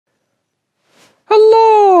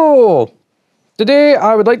So, today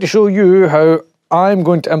I would like to show you how I'm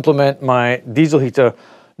going to implement my diesel heater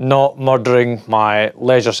not murdering my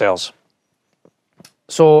leisure cells.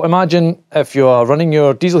 So imagine if you are running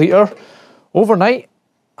your diesel heater overnight,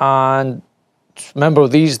 and remember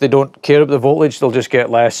these, they don't care about the voltage, they'll just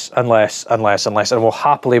get less and less and less and less and will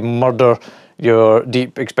happily murder your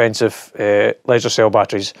deep, expensive leisure cell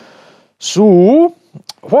batteries. So,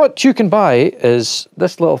 what you can buy is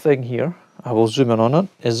this little thing here. I will zoom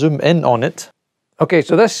in on it. Okay,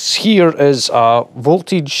 so this here is a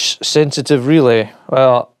voltage sensitive relay.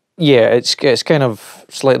 Well, yeah, it's kind of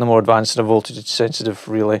slightly more advanced than a voltage sensitive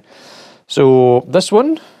relay. So this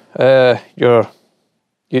one,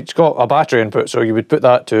 it's got a battery input, so you would put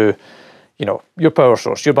that to, you know, your power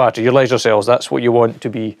source, your battery, your leisure cells. That's what you want to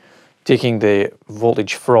be taking the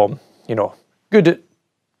voltage from. You know, good at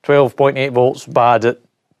 12.8 volts, bad at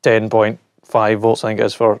 10.5 volts, I think it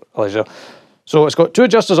is for leisure. So it's got two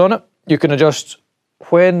adjusters on it. You can adjust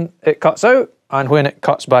when it cuts out and when it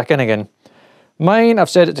cuts back in again. Mine, I've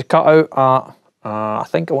set it to cut out at, I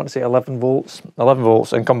think I want to say 11 volts,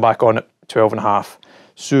 and come back on at 12.5.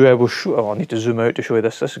 So I will show, I'll need to zoom out to show you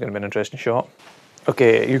this. This is going to be an interesting shot.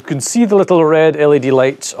 Okay, you can see the little red LED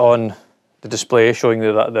lights on the display showing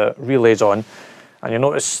you that the relay's on. And you'll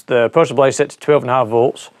notice the power supply is set to 12.5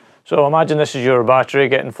 volts. So imagine this is your battery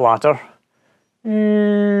getting flatter.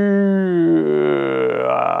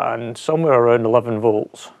 And somewhere around 11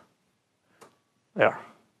 volts. There.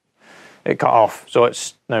 It cut off, so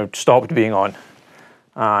it's now stopped being on.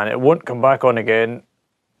 And it won't come back on again.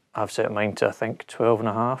 I've set mine to, I think,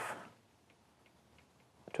 12.5.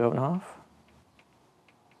 12.5?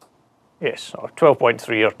 Yes, or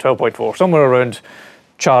 12.3 or 12.4, somewhere around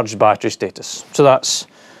charged battery status. So that's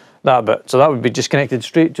that bit. So that would be just connected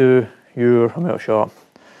straight to your, I'm out of shot.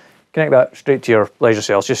 Connect that straight to your leisure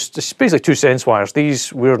cells. Just basically two sense wires.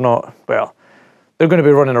 These, we're not, well, they're going to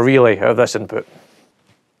be running a relay out of this input.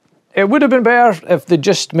 It would have been better if they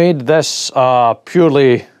just made this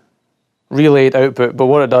purely relayed output, but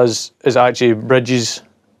what it does is actually bridges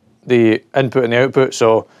the input and the output,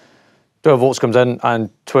 so 12 volts comes in and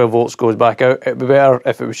 12 volts goes back out. It'd be better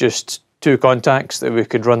if it was just two contacts that we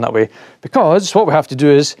could run that way, because what we have to do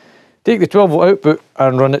is take the 12 volt output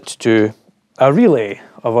and run it to a relay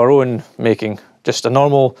of our own making, just a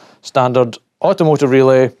normal standard automotive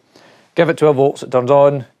relay. Give it 12 volts, it turns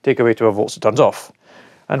on, take away 12 volts, it turns off.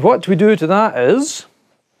 And what we do to that is,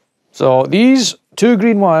 so these two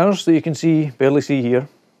green wires that you can see, barely see here,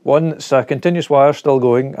 one's a continuous wire still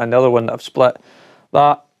going, and the other one that I've split,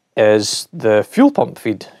 that is the fuel pump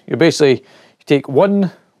feed. You take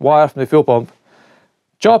one wire from the fuel pump,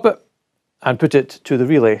 chop it, and put it to the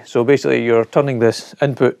relay. So basically you're turning this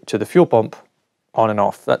input to the fuel pump on and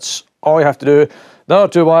off. That's all you have to do. The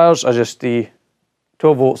other two wires are just the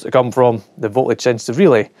 12 volts that come from the voltage sensitive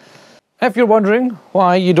relay. If you're wondering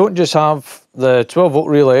why you don't just have the 12 volt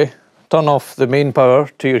relay turn off the main power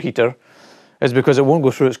to your heater, is because it won't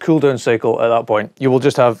go through its cool down cycle at that point. You will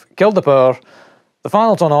just have killed the power, the fan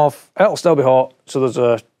will turn off, it'll still be hot, so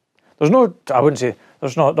there's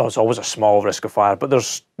always a small risk of fire, but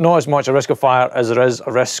there's not as much a risk of fire as there is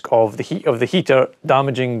a risk of the heat of the heater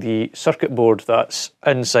damaging the circuit board that's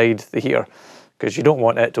inside the heater, because you don't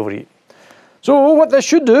want it to overheat. So what this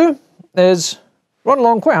should do is run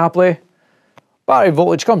along quite happily, battery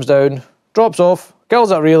voltage comes down, drops off, kills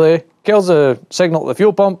that relay, kills the signal to the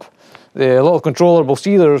fuel pump, the little controller will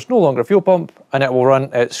see there's no longer a fuel pump, and it will run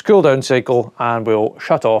its cool down cycle and will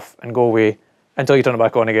shut off and go away until you turn it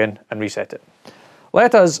back on again and reset it.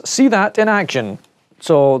 Let us see that in action.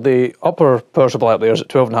 So the upper power supply up there is at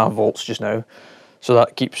 12.5 volts just now. So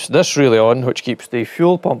that keeps this relay on, which keeps the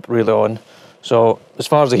fuel pump relay on. So as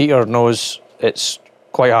far as the heater knows, it's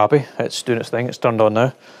quite happy. It's doing its thing, it's turned on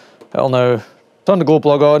now. It'll now turn the glow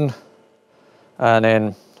plug on and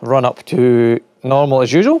then run up to normal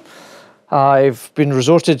as usual. I've been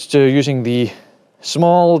resorted to using the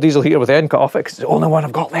small diesel heater with the end cut off it, because it's the only one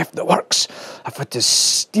I've got left that works. I've had to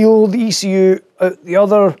steal the ECU out the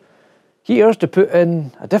other heaters to put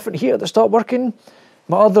in a different heater that stopped working.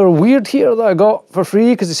 My other weird heater that I got for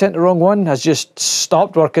free because they sent the wrong one has just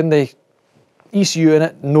stopped working. The ECU in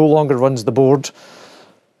it no longer runs the board.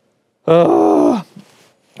 And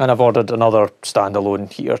I've ordered another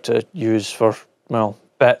standalone heater to use for, well,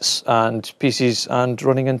 bits and pieces and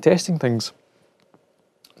running and testing things.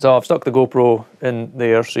 So I've stuck the GoPro in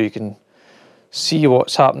there so you can see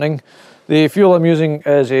what's happening. The fuel I'm using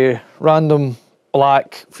is a random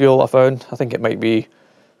black fuel I found. I think it might be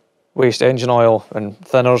waste engine oil and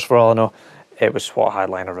thinners for all I know. It was what I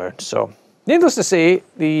had lying around. So needless to say,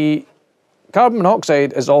 the carbon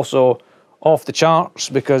monoxide is also off the charts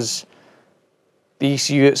because the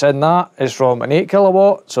ECU that's in that is from an 8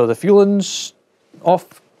 kilowatt, so the fueling's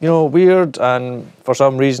off, you know, weird, and for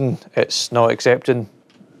some reason it's not accepting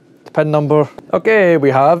the pin number. Okay, we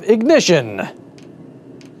have ignition.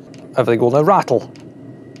 Everything will now rattle,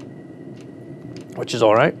 which is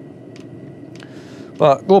alright.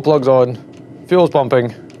 But glow plug's on, fuel's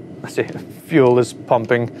pumping. I say fuel is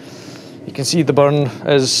pumping. You can see the burn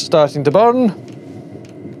is starting to burn.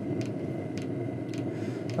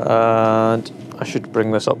 And I should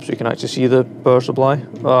bring this up so you can actually see the power supply.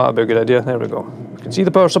 Oh, that'd be a good idea. There we go. You can see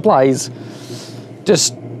the power supplies.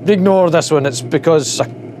 Just ignore this one. It's because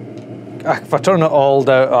if I turn it all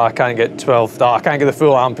down, I can't get 12. I can't get the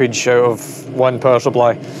full ampage out of one power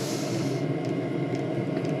supply.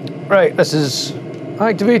 Right, this is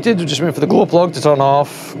activated. We're just waiting for the glow plug to turn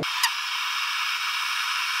off.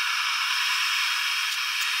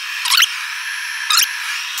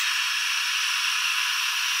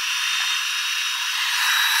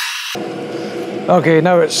 Okay,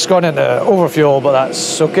 now it's gone into overfuel, but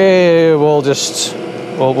that's okay. We'll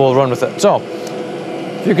run with it. So,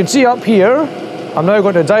 if you can see up here, I'm now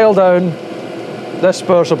going to dial down this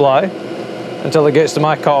power supply until it gets to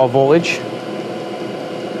my cut-off voltage,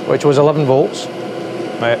 which was 11 volts.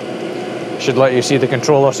 Right, should let you see the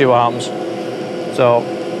controller, see what happens. So,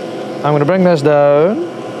 I'm going to bring this down.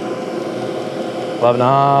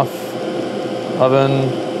 11.5,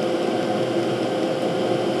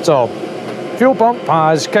 11. So, fuel pump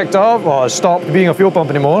has kicked off, or has stopped being a fuel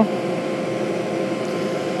pump anymore.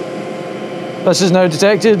 This is now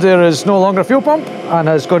detected there is no longer a fuel pump and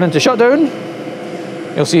has gone into shutdown.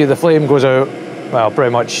 You'll see the flame goes out, well,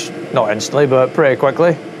 pretty much not instantly, but pretty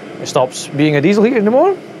quickly. It stops being a diesel heater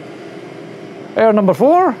anymore. Error number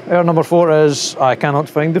 4. Error number 4 is I cannot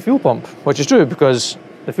find the fuel pump, which is true because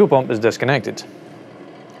the fuel pump is disconnected.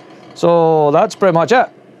 So that's pretty much it.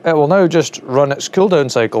 It will now just run its cool down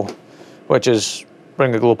cycle, which is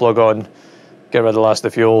bring the glow plug on, get rid of the last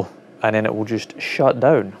of the fuel, and then it will just shut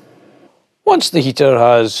down. Once the heater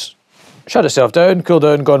has shut itself down, cooled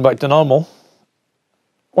down, gone back to normal,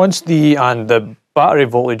 once the battery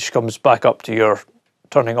voltage comes back up to your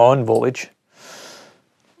turning on voltage,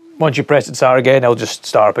 once you press it start again, it'll just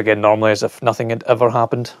start up again normally as if nothing had ever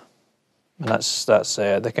happened. And that's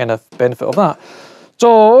the kind of benefit of that.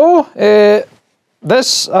 So the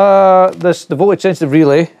voltage sensitive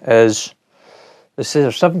relay is, this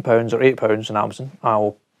says £7 or £8 on Amazon. I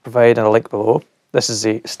will provide a link below. This is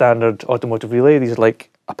a standard automotive relay. These are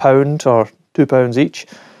like £1 or £2 each.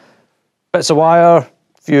 Bits of wire,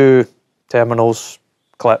 few terminals,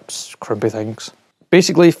 clips, crimpy things.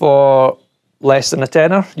 Basically, for less than a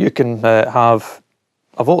tenner, you can have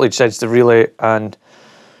a voltage sensitive relay and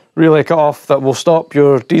relay cut off that will stop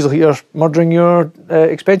your diesel heater murdering your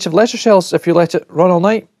expensive leisure shells if you let it run all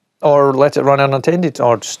night, or let it run unattended,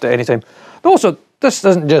 or just at any time. But also, this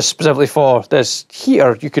isn't just specifically for this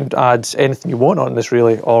heater. You can add anything you want on this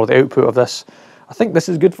relay, or the output of this. I think this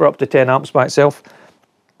is good for up to 10 amps by itself.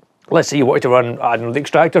 Let's say you wanted to run, I don't know, the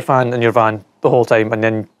extractor fan in your van the whole time, and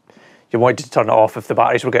then you wanted to turn it off if the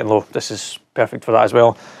batteries were getting low. This is perfect for that as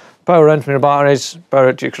well. Power in from your batteries, power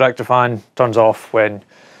out to your extractor fan, turns off when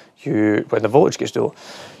the voltage gets too low.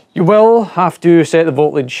 You will have to set the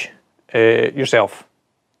voltage yourself,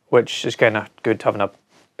 which is kind of good, having a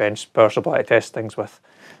bench power supply to test things with,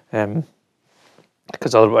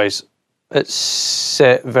 because otherwise it's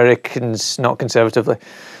set very not conservatively.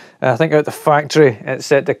 I think out the factory it's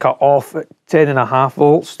set to cut off at 10.5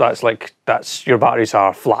 volts. That's your batteries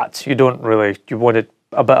are flat. You want it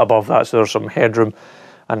a bit above that, so there's some headroom,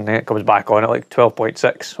 and then it comes back on at like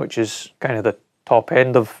 12.6, which is kind of the top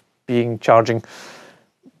end of being charging.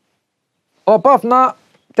 Apart from that,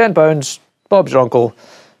 £10, Bob's your uncle.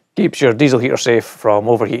 Keeps your diesel heater safe from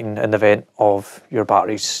overheating in the event of your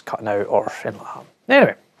batteries cutting out or anything like that.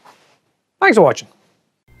 Anyway, thanks for watching.